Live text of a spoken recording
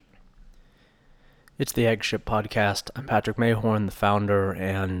It's the Ag Ship podcast. I'm Patrick Mayhorn, the founder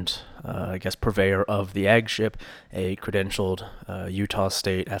and purveyor of the Ag Ship, a credentialed Utah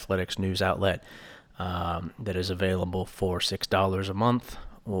State athletics news outlet that is available for $6 a month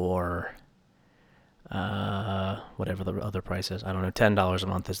or whatever the other price is. I don't know. $10 a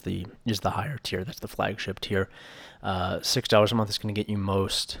month is the higher tier. That's the flagship tier. $6 a month is going to get you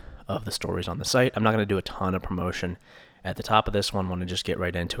most of the stories on the site. I'm not going to do a ton of promotion at the top of this one. I want to just get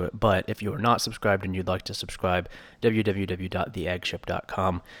right into it. But if you are not subscribed and you'd like to subscribe,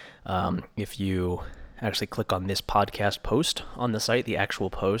 www.theagship.com. If you actually click on this podcast post on the site, the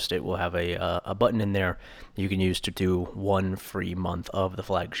actual post, it will have a button in there you can use to do one free month of the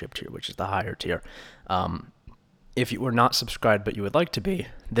flagship tier, which is the higher tier. If you are not subscribed but you would like to be,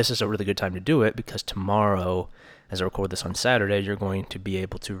 this is a really good time to do it, because tomorrow, as I record this on Saturday, you're going to be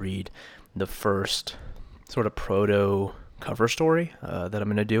able to read the first sort of proto cover story that I'm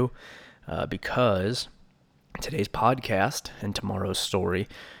going to do, because today's podcast and tomorrow's story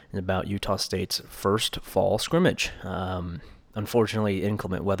is about Utah State's first fall scrimmage. Unfortunately,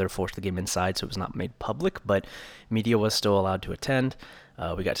 inclement weather forced the game inside, so it was not made public, but media was still allowed to attend.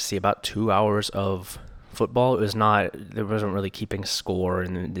 We got to see about 2 hours of football. There wasn't really keeping score,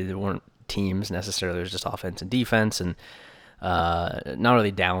 and there weren't teams necessarily. There was just offense and defense, and not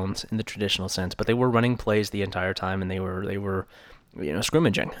really downs in the traditional sense, but they were running plays the entire time, and they were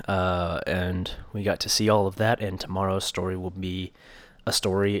scrimmaging, and we got to see all of that. And tomorrow's story will be a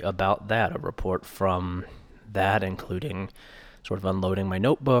story about that, a report from that, including sort of unloading my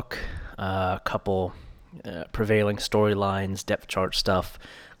notebook, a couple prevailing storylines, depth chart stuff,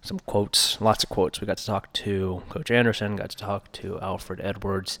 some quotes, lots of quotes. We got to talk to Coach Anderson, got to talk to Alfred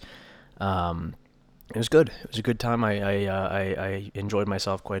Edwards. It was good. It was a good time. I enjoyed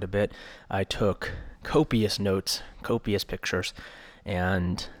myself quite a bit. I took copious notes, copious pictures,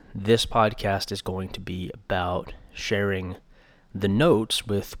 and this podcast is going to be about sharing the notes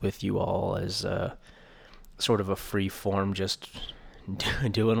with you all as sort of a free form, just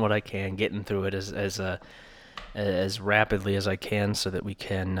doing what I can, getting through it as rapidly as I can, so that we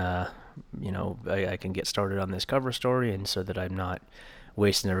can, I can get started on this cover story, and so that I'm not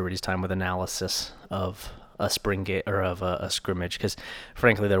wasting everybody's time with analysis of a spring game or of a scrimmage, because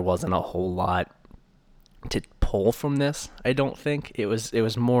frankly there wasn't a whole lot to pull from this. I don't think it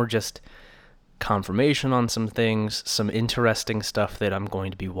was more just confirmation on some things, some interesting stuff that I'm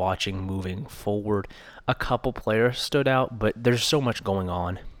going to be watching moving forward. A couple players stood out, but there's so much going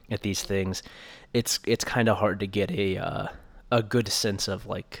on at these things. It's kind of hard to get a good sense of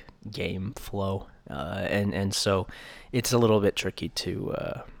like game flow, and so it's a little bit tricky to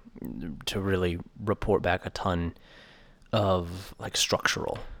really report back a ton of like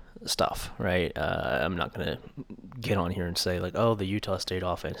structural stuff, right? I'm not gonna get on here and say like, oh, the Utah State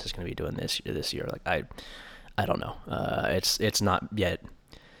offense is gonna be doing this year. Like I don't know. It's not yet.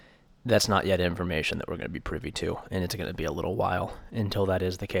 That's not yet information that we're going to be privy to, and it's going to be a little while until that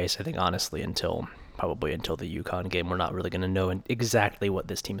is the case. I think honestly, probably until the UConn game, we're not really going to know exactly what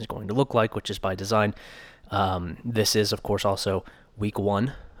this team is going to look like, which is by design. This is, of course, also week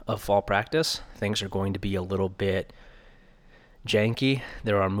 1 of fall practice. Things are going to be a little bit janky.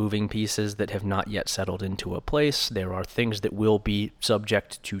 There are moving pieces that have not yet settled into a place. There are things that will be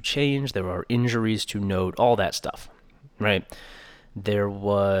subject to change. There are injuries to note, all that stuff, right? There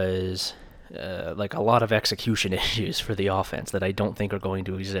was like a lot of execution issues for the offense that I don't think are going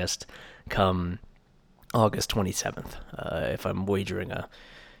to exist come August 27th. If I'm wagering a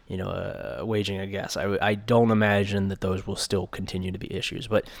guess, I don't imagine that those will still continue to be issues.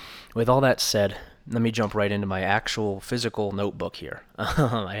 But with all that said, let me jump right into my actual physical notebook here.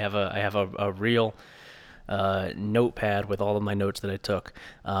 I have a real notepad with all of my notes that I took.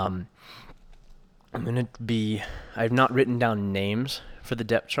 I've not written down names for the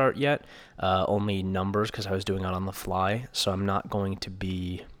depth chart yet, only numbers, because I was doing it on the fly, so I'm not going to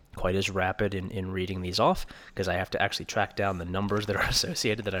be quite as rapid in reading these off, because I have to actually track down the numbers that are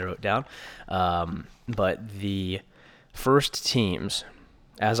associated that I wrote down. But the first teams,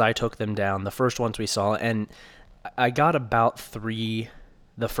 as I took them down, the first ones we saw, and I got about the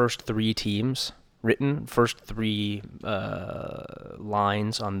first 3 teams written, first 3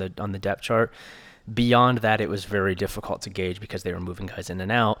 lines on the depth chart. Beyond that, it was very difficult to gauge because they were moving guys in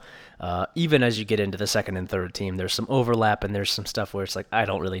and out. Even as you get into the second and third team, there's some overlap, and there's some stuff where it's like, I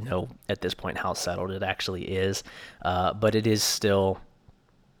don't really know at this point how settled it actually is. But it is still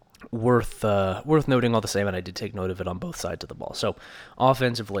worth noting all the same, and I did take note of it on both sides of the ball. So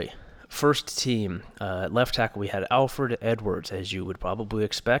offensively, first team, left tackle, we had Alfred Edwards, as you would probably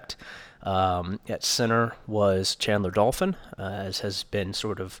expect. At center was Chandler Dolphin, as has been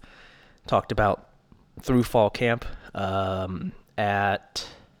sort of talked about through fall camp. At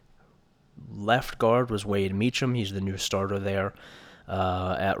left guard was Wade Meacham. He's the new starter there.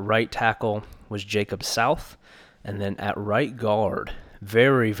 At right tackle was Jacob South. And then at right guard,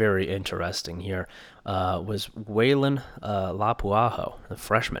 very, very interesting here, was Waylon Lapuaho, the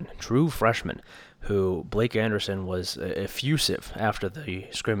freshman, true freshman, who Blake Anderson was effusive after the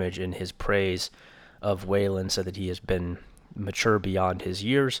scrimmage in his praise of Waylon, said that he has been mature beyond his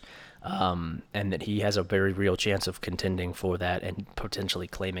years, and that he has a very real chance of contending for that and potentially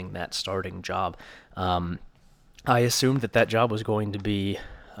claiming that starting job. I assumed that job was going to be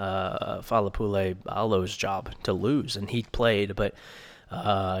Falapule Alo's job to lose, and he played, but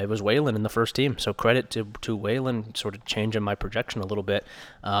it was Waylon in the first team. So credit to Waylon, sort of changing my projection a little bit.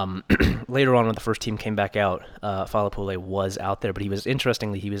 Later on when the first team came back out, Falapule was out there, but he was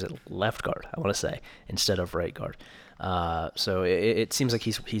at left guard, I want to say, instead of right guard. So it seems like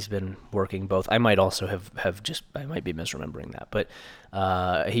he's been working both. I might also I might be misremembering that, but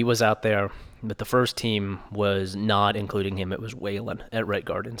he was out there. But the first team was not including him. It was Waylon at right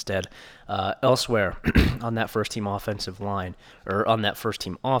guard instead. Elsewhere on that first team offensive line, or on that first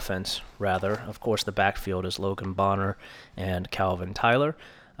team offense, rather, of course, the backfield is Logan Bonner and Calvin Tyler.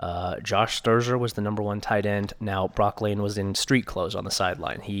 Josh Sturzer was the number one tight end. Now, Brock Lane was in street clothes on the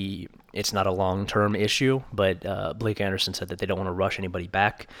sideline. It's not a long-term issue, but Blake Anderson said that they don't want to rush anybody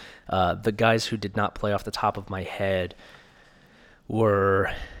back. The guys who did not play off the top of my head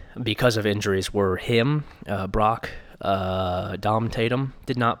because of injuries, were him, Brock, Dom Tatum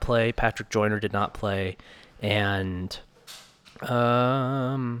did not play, Patrick Joyner did not play, and who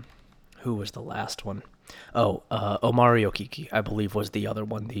was the last one? Omari Okiki, I believe, was the other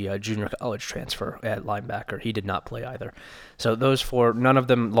one, the junior college transfer at linebacker. He did not play either. So those four, none of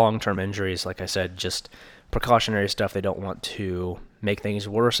them long-term injuries, like I said, just precautionary stuff. They don't want to make things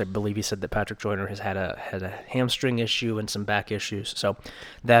worse. I believe he said that Patrick Joyner has had a hamstring issue and some back issues, so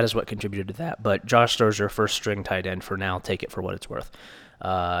that is what contributed to that. But Josh Sturzer, first string tight end for now, take it for what it's worth.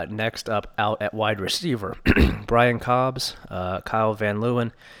 Next up, out at wide receiver, Brian Cobbs, Kyle Van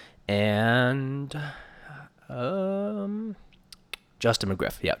Leeuwen, and Justin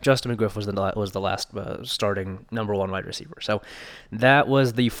McGriff. Yeah, Justin McGriff was the last starting number one wide receiver. So that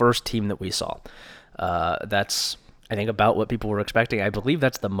was the first team that we saw. That's, I think, about what people were expecting. I believe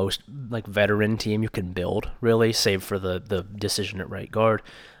that's the most veteran team you can build, really, save for the decision at right guard.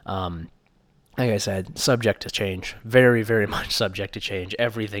 Like I said, subject to change. Very, very much subject to change.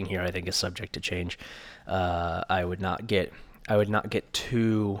 Everything here, I think, is subject to change. I would not get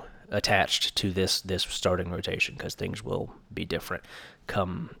too attached to this starting rotation because things will be different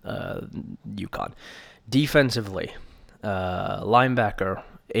come UConn. Defensively, linebacker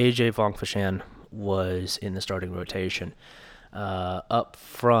AJ Vongfashan was in the starting rotation. Up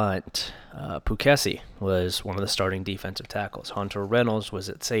front, Pukesi was one of the starting defensive tackles. Hunter Reynolds was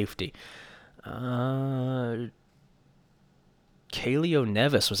at safety. Kaleo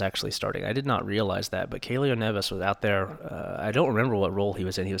Nevis was actually starting. I did not realize that, but Kaleo Nevis was out there. I don't remember what role he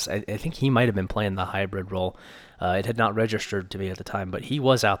was in. I think he might have been playing the hybrid role. It had not registered to me at the time, but he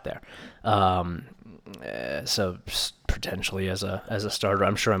was out there. So potentially as a starter.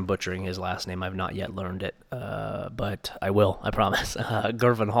 I'm sure I'm butchering his last name. I've not yet learned it, but I will. I promise.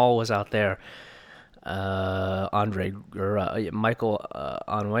 Gervin Hall was out there. Michael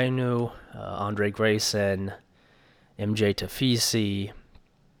Onwenu, Andre Grayson, MJ Tafisi,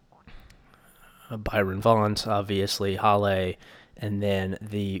 Byron Vaughns, obviously, Hale, and then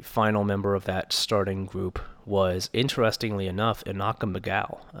the final member of that starting group was, interestingly enough, Inaka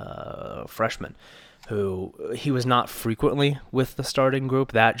McGow, freshman, who he was not frequently with the starting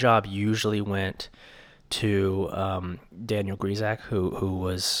group. That job usually went to Daniel Grizak, who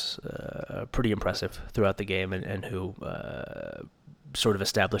was pretty impressive throughout the game and who sort of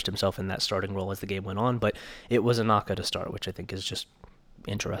established himself in that starting role as the game went on. But it was Inaka to start, which I think is just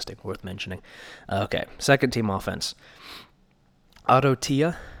interesting, worth mentioning. Okay, second team offense. Otto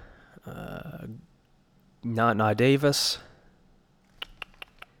Tia, Na Davis.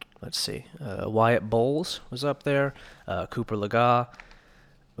 Let's see. Wyatt Bowles was up there. Cooper Laga.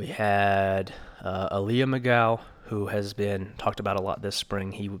 We had Aaliyah McGow, who has been talked about a lot this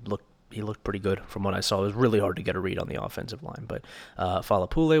spring. He looked pretty good from what I saw. It was really hard to get a read on the offensive line. But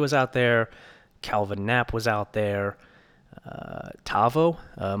Falapule was out there. Calvin Knapp was out there. Tavo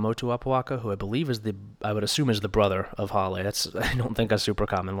Motuapuaka, who I believe I would assume is the brother of Hale. I don't think a super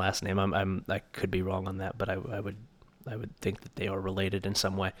common last name. I could be wrong on that, but I would think that they are related in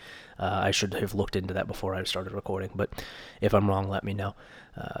some way. I should have looked into that before I started recording, but if I'm wrong, let me know.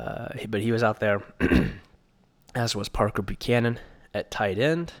 But he was out there, as was Parker Buchanan at tight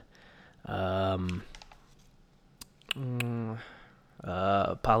end.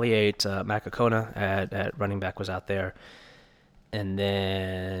 Poliate Makakona at running back was out there. And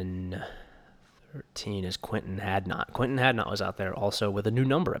then 13 is Quentin Hadnot. Quentin Hadnot was out there also with a new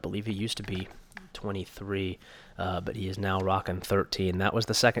number. I believe he used to be 23, but he is now rocking 13. That was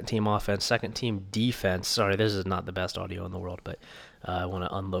the second team offense. Second team defense. Sorry, this is not the best audio in the world, but I want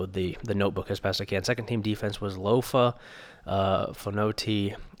to unload the notebook as best I can. Second team defense was Lofa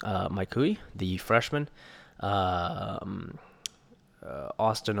Fonoti Maikui, the freshman.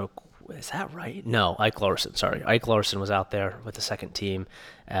 Austin is that right? No, Ike Larson. Sorry, Ike Larson was out there with the second team,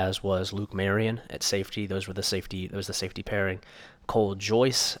 as was Luke Marion at safety. Those were the safety. That was the safety pairing. Cole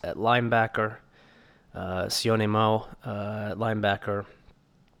Joyce at linebacker. Sione Mo at linebacker.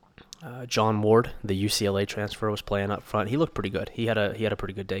 John Ward, the UCLA transfer, was playing up front. He looked pretty good. He had a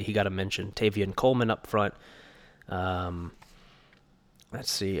pretty good day. He got a mention. Tavian Coleman up front. Let's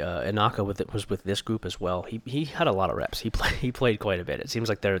see. Inaka was with this group as well. He had a lot of reps. He played quite a bit. It seems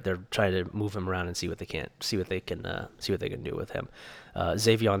like they're trying to move him around and see what they can do with him.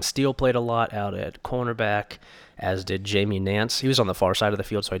 Xavion Steele played a lot out at cornerback, as did Jamie Nance. He was on the far side of the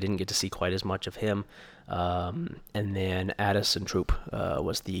field, so I didn't get to see quite as much of him. And then Addison Troop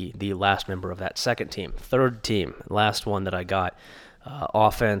was the last member of that second team. Third team, last one that I got.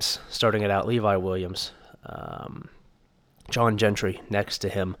 Offense, starting it out, Levi Williams. John Gentry next to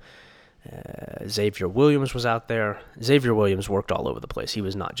him. Xavier Williams was out there. Xavier Williams worked all over the place. He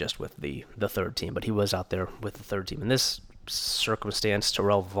was not just with the third team, but he was out there with the third team. In this circumstance,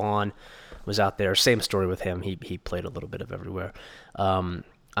 Terrell Vaughn was out there. Same story with him. He played a little bit of everywhere. I'm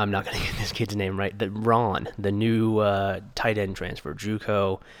not going to get this kid's name right. Ron, the new tight end transfer,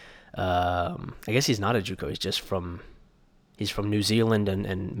 JUCO. I guess he's not a JUCO. He's from New Zealand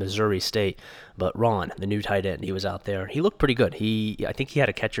and Missouri State, but Ron, the new tight end, he was out there. He looked pretty good. I think he had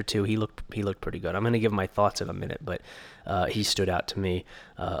a catch or two. He looked pretty good. I'm going to give my thoughts in a minute, but he stood out to me.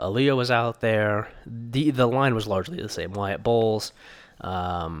 Aaliyah was out there. The line was largely the same. Wyatt Bowles.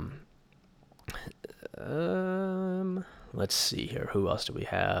 Let's see here. Who else do we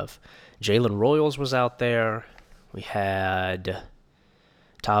have? Jalen Royals was out there. We had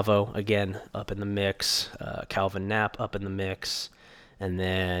Tavo, again, up in the mix. Calvin Knapp up in the mix. And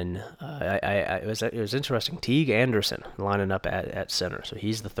then it was interesting. Teague Anderson lining up at center. So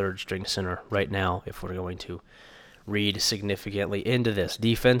he's the third string center right now if we're going to read significantly into this.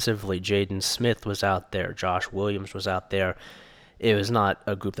 Defensively, Jaden Smith was out there. Josh Williams was out there. It was not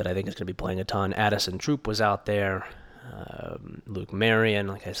a group that I think is going to be playing a ton. Addison Troop was out there. Luke Marion,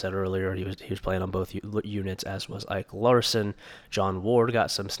 like I said earlier, he was playing on both units, as was Ike Larson. John Ward got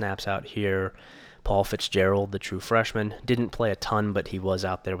some snaps out here. Paul Fitzgerald, the true freshman, didn't play a ton, but he was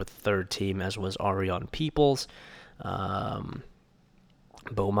out there with the third team, as was Arion Peoples. Bo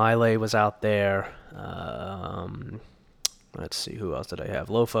Miley was out there. Let's see, who else did I have?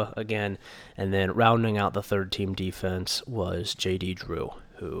 Lofa again. And then rounding out the third team defense was J.D. Drew,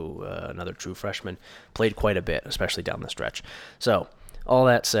 who, another true freshman, played quite a bit, especially down the stretch. So, all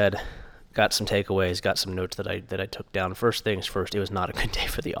that said, got some takeaways, got some notes that I took down. First things first, it was not a good day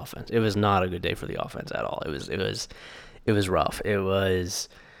for the offense. It was not a good day for the offense at all. It was rough.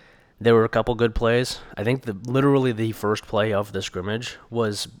 There were a couple good plays. I think literally the first play of the scrimmage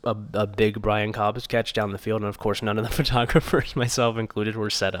was a big Brian Cobb's catch down the field, and of course none of the photographers, myself included, were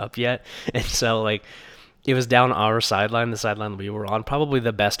set up yet. And so, it was down our sideline, the sideline we were on. Probably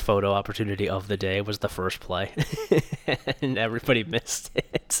the best photo opportunity of the day was the first play, and everybody missed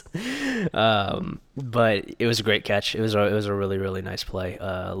it. But it was a great catch. It was a really, really nice play.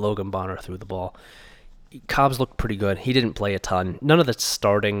 Logan Bonner threw the ball. Cobbs looked pretty good. He didn't play a ton. None of the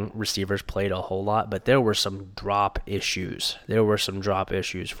starting receivers played a whole lot, but there were some drop issues. There were some drop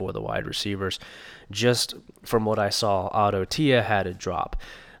issues for the wide receivers. Just from what I saw, Otto Tia had a drop.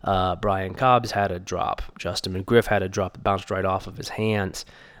 Brian Cobbs had a drop. Justin McGriff had a drop that bounced right off of his hands.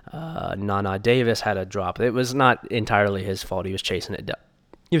 Nana Davis had a drop. It was not entirely his fault. He was chasing it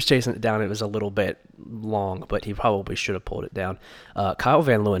down. It was a little bit long, but he probably should have pulled it down. Kyle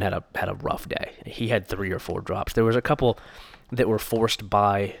Van Leeuwen had a rough day. He had 3 or 4 drops. There was a couple that were forced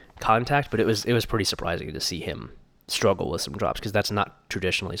by contact, but it was pretty surprising to see him struggle with some drops, because that's not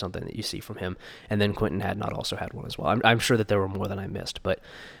traditionally something that you see from him. And then Quentin Hadnot also had one as well. I'm sure that there were more than I missed, but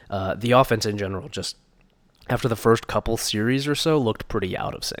the offense in general, just after the first couple series or so, looked pretty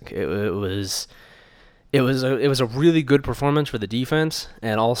out of sync. It was a really good performance for the defense,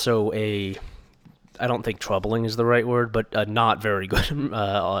 and also I don't think troubling is the right word, but a not very good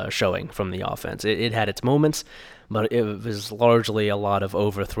showing from the offense. It had its moments, but it was largely a lot of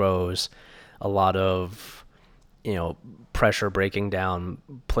overthrows, a lot of pressure breaking down,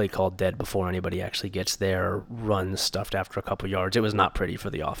 play called dead before anybody actually gets there, runs stuffed after a couple yards. It was not pretty for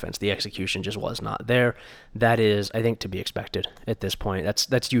the offense. The execution just was not there. That is, I think, to be expected at this point.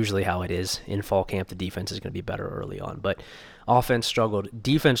 That's usually how it is in fall camp. The defense is going to be better early on, but offense struggled.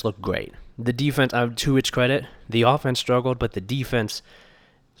 Defense looked great. The defense, to its credit, the offense struggled, but the defense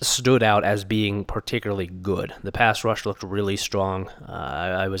stood out as being particularly good. The pass rush looked really strong.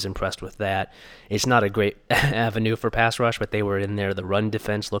 I was impressed with that. It's not a great avenue for pass rush, but they were in there. The run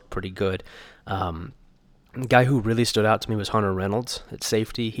defense looked pretty good. The guy who really stood out to me was Hunter Reynolds at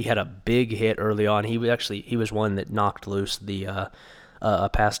safety. He had a big hit early on. He was one that knocked loose the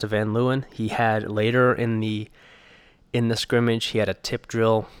pass to Van Leeuwen. He had later in the scrimmage, he had a tip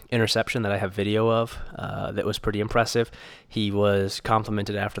drill interception that I have video of that was pretty impressive. He was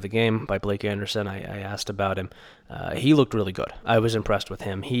complimented after the game by Blake Anderson. I asked about him. He looked really good. I was impressed with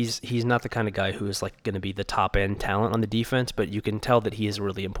him. He's not the kind of guy who is like going to be the top end talent on the defense, but you can tell that he is a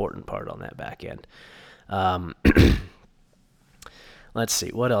really important part on that back end. Let's see,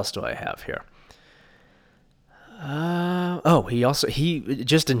 what else do I have here? He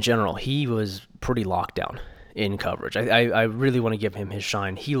just in general, he was pretty locked down in coverage. I really want to give him his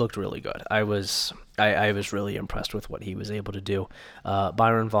shine. He looked really good. I was really impressed with what he was able to do.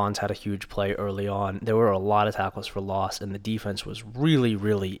 Byron Vaughn's had a huge play early on. There were a lot of tackles for loss, and the defense was really,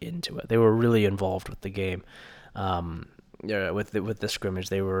 really into it. They were really involved with the game. With the scrimmage,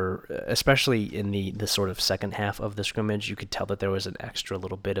 they were, especially in the sort of second half of the scrimmage, you could tell that there was an extra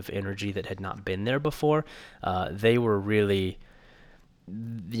little bit of energy that had not been there before. They were really,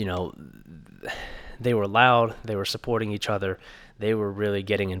 they were loud, they were supporting each other, they were really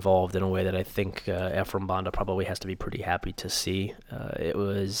getting involved in a way that I think Ephraim Banda probably has to be pretty happy to see. It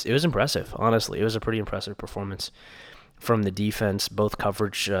was impressive, honestly. It was a pretty impressive performance from the defense. Both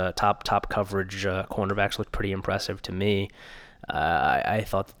coverage, top coverage cornerbacks looked pretty impressive to me. I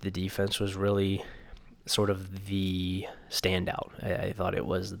thought that the defense was really sort of the standout. I thought it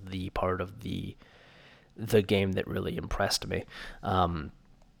was the part of the game that really impressed me.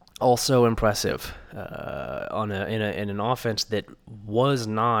 Also impressive in an offense that was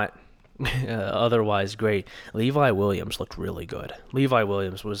not otherwise great. Levi Williams looked really good. Levi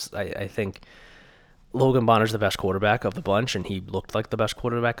Williams was, I think, Logan Bonner's the best quarterback of the bunch, and he looked like the best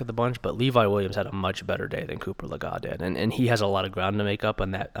quarterback of the bunch, but Levi Williams had a much better day than Cooper Legas did, and he has a lot of ground to make up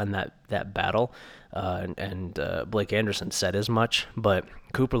on that battle, and Blake Anderson said as much, but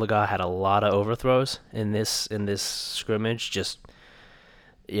Cooper Legas had a lot of overthrows in this scrimmage, just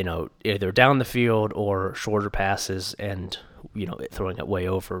either down the field or shorter passes and, throwing it way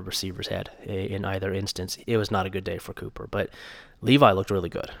over a receiver's head. In either instance, it was not a good day for Cooper. But Levi looked really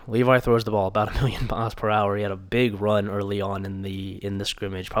good. Levi throws the ball about 1,000,000 miles per hour. He had a big run early on in the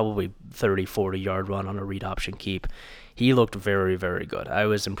scrimmage, probably 30, 40-yard run on a read option keep. He looked very, very good. I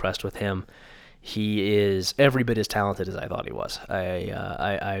was impressed with him. He is every bit as talented as I thought he was.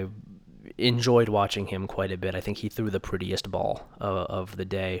 I enjoyed watching him quite a bit. I think he threw the prettiest ball of the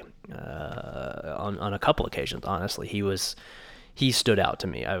day on a couple occasions, honestly. He stood out to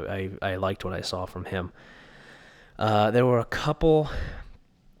me. I liked what I saw from him. There were a couple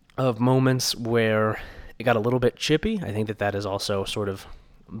of moments where it got a little bit chippy. I think that is also sort of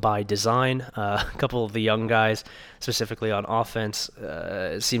by design. A couple of the young guys, specifically on offense,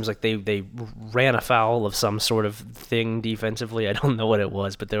 it seems like they ran afoul of some sort of thing defensively. I don't know what it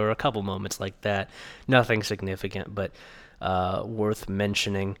was, but there were a couple moments like that. Nothing significant, but worth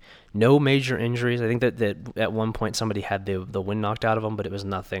mentioning. No major injuries. I think that at one point somebody had the wind knocked out of them, but it was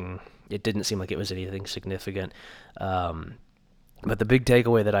nothing. It didn't seem like it was anything significant. But the big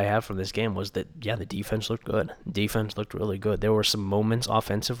takeaway that I have from this game was that, yeah, the defense looked good. Defense looked really good. There were some moments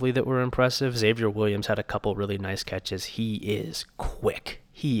offensively that were impressive. Xavier Williams had a couple really nice catches. He is quick.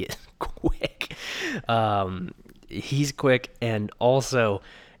 He's quick, and also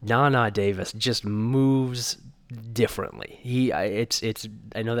Nana Davis just moves differently. I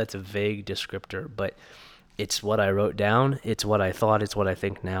know that's a vague descriptor, but it's what I wrote down. It's what I thought. It's what I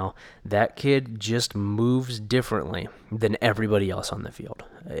think now. That kid just moves differently than everybody else on the field.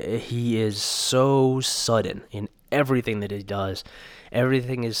 He is so sudden in everything that he does.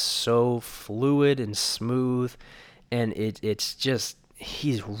 Everything is so fluid and smooth, and it's just,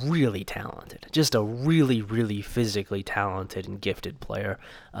 he's really talented. Just a really, really physically talented and gifted player.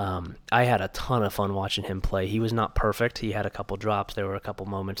 I had a ton of fun watching him play. He was not perfect. He had a couple drops. There were a couple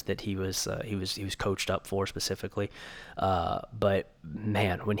moments that he was coached up for specifically. But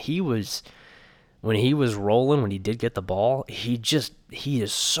man, when he was rolling, when he did get the ball, he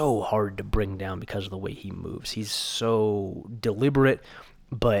is so hard to bring down because of the way he moves. He's so deliberate,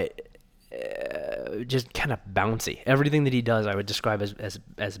 but just kind of bouncy. Everything that he does, I would describe as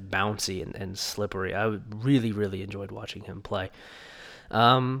bouncy and slippery. I really, really enjoyed watching him play.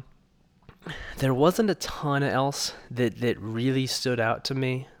 Um, there wasn't a ton else that really stood out to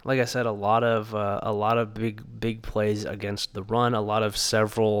me. Like I said, a lot of big plays against the run, a lot of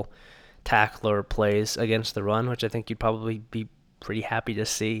several tackler plays against the run, which I think you'd probably be pretty happy to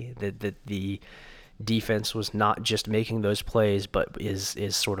see that the defense was not just making those plays, but is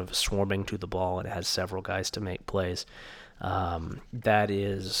sort of swarming to the ball and has several guys to make plays. That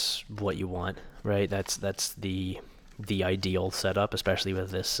is what you want, right? That's the ideal setup, especially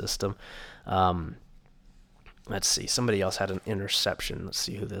with this system. Let's see. Somebody else had an interception. Let's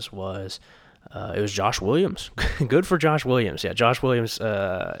see who this was. It was Josh Williams. Good for Josh Williams. Yeah, Josh Williams.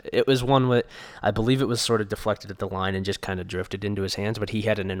 It was one with, I believe it was sort of deflected at the line and just kind of drifted into his hands, but he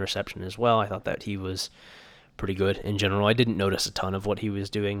had an interception as well. I thought that he was pretty good in general. I didn't notice a ton of what he was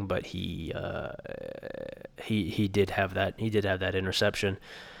doing, but he did have that. He did have that interception.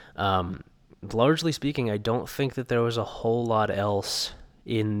 Largely speaking, I don't think that there was a whole lot else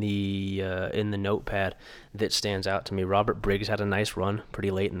in the notepad that stands out to me. Robert Briggs had a nice run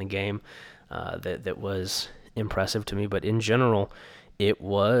pretty late in the game that was impressive to me, but in general, it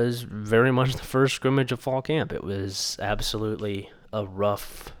was very much the first scrimmage of fall camp. It was absolutely a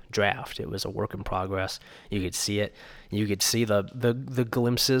rough draft. It was a work in progress. You could see it. You could see the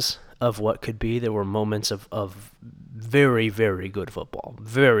glimpses of what could be. There were moments of very, very good football.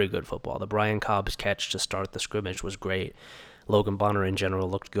 Very good football. The Brian Cobb's catch to start the scrimmage was great. Logan Bonner in general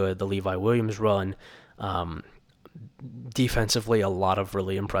looked good. The Levi Williams run. Defensively, a lot of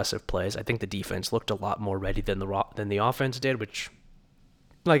really impressive plays. I think the defense looked a lot more ready than the offense did, which,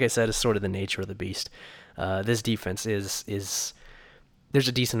 like I said, is sort of the nature of the beast. This defense is there's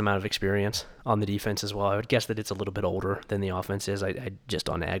a decent amount of experience on the defense as well. I would guess that it's a little bit older than the offense is. I just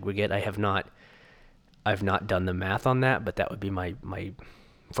on aggregate, I've not done the math on that, but that would be my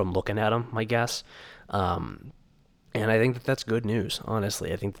from looking at them, my guess. And I think that that's good news,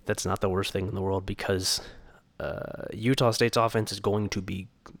 honestly. I think that that's not the worst thing in the world because Utah State's offense is going to be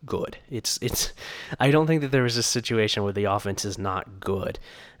good. I don't think that there is a situation where the offense is not good.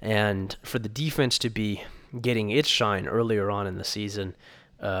 And for the defense to be getting its shine earlier on in the season,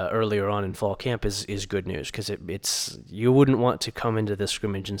 earlier on in fall camp is good news because it's you wouldn't want to come into this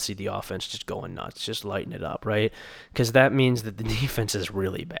scrimmage and see the offense just going nuts, just lighting it up, right? Because that means that the defense is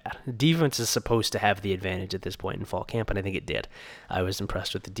really bad. The defense is supposed to have the advantage at this point in fall camp, and I think it did. I was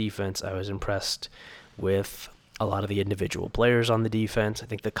impressed with the defense. I was impressed with a lot of the individual players on the defense. I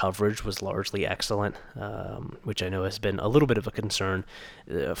think the coverage was largely excellent, which I know has been a little bit of a concern.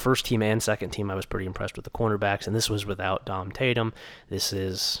 First team and second team, I was pretty impressed with the cornerbacks, and this was without Dom Tatum. This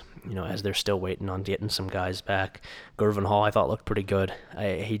is, as they're still waiting on getting some guys back. Gervin Hall, I thought, looked pretty good.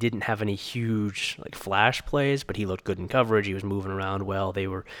 He didn't have any huge flash plays, but he looked good in coverage. He was moving around well. They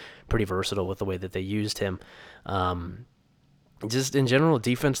were pretty versatile with the way that they used him. Just in general,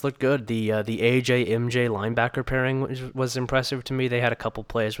 defense looked good. The AJ MJ linebacker pairing was impressive to me. They had a couple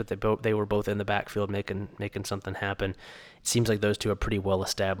plays, but they were both in the backfield making something happen. It seems like those two are pretty well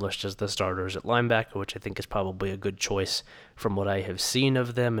established as the starters at linebacker, which I think is probably a good choice from what I have seen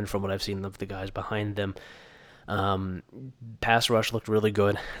of them and from what I've seen of the guys behind them. Pass rush looked really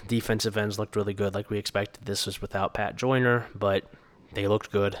good. Defensive ends looked really good, like we expected. This was without Pat Joyner, but they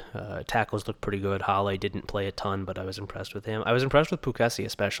looked good. Tackles looked pretty good. Halle didn't play a ton, but I was impressed with him. I was impressed with Pukesi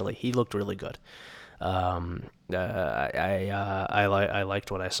especially. He looked really good. I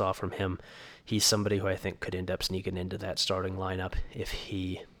liked what I saw from him. He's somebody who I think could end up sneaking into that starting lineup if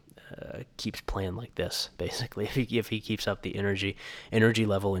he keeps playing like this. Basically, if he keeps up the energy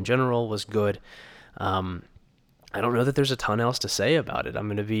level in general was good. I don't know that there's a ton else to say about it. I'm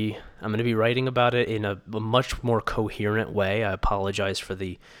gonna be writing about it in a much more coherent way. I apologize for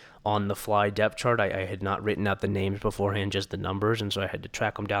the on-the-fly depth chart. I had not written out the names beforehand, just the numbers, and so I had to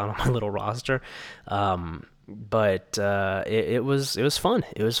track them down on my little roster. But it was fun.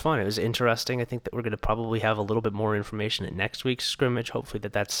 It was fun. It was interesting. I think that we're gonna probably have a little bit more information at next week's scrimmage. Hopefully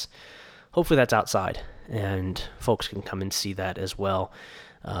that's outside and folks can come and see that as well.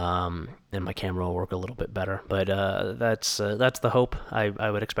 And my camera will work a little bit better, but that's the hope. I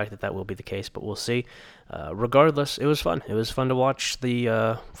would expect that will be the case, but we'll see. Regardless, it was fun. It was fun to watch the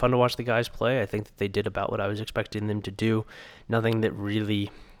guys play. I think that they did about what I was expecting them to do. Nothing that really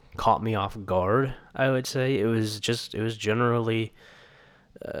caught me off guard, I would say. It was generally,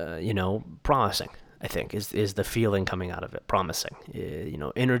 promising. I think is the feeling coming out of it. Promising.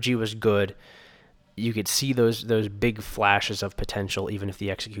 Energy was good. You could see those big flashes of potential, even if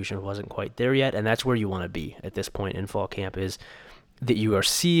the execution wasn't quite there yet, and that's where you want to be at this point in fall camp. Is that you are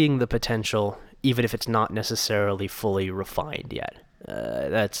seeing the potential, even if it's not necessarily fully refined yet.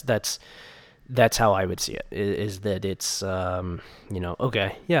 That's how I would see it. Is that it's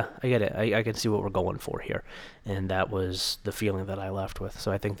okay, yeah, I get it. I can see what we're going for here, and that was the feeling that I left with.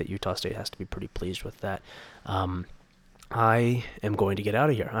 So I think that Utah State has to be pretty pleased with that. I am going to get out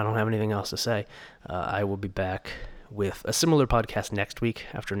of here. I don't have anything else to say. I will be back with a similar podcast next week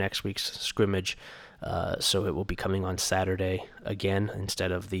after next week's scrimmage. So it will be coming on Saturday again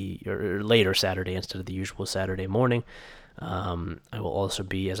instead of or later Saturday instead of the usual Saturday morning. I will also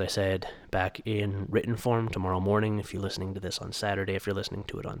be, as I said, back in written form tomorrow morning. If you're listening to this on Saturday, if you're listening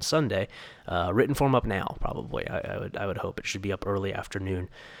to it on Sunday, written form up now probably. I would hope it should be up early afternoon.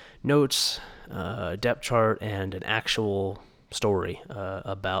 Notes, depth chart, and an actual story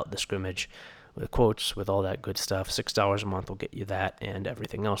about the scrimmage with quotes, with all that good stuff. $6 a month will get you that and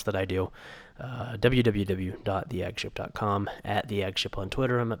everything else that I do. www.theagship.com, at theagship on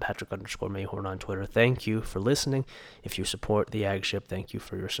Twitter. I'm at Patrick_Mayhorn on Twitter. Thank you for listening. If you support the Ag Ship, thank you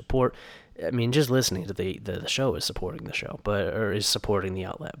for your support. I mean, just listening to the show is supporting the show, or is supporting the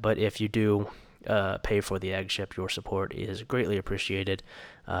outlet. But if you do pay for the Ag Ship, your support is greatly appreciated,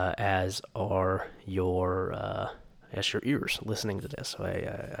 as are your ears listening to this. So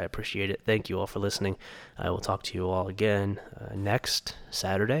I appreciate it. Thank you all for listening. I will talk to you all again next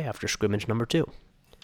Saturday after scrimmage number 2.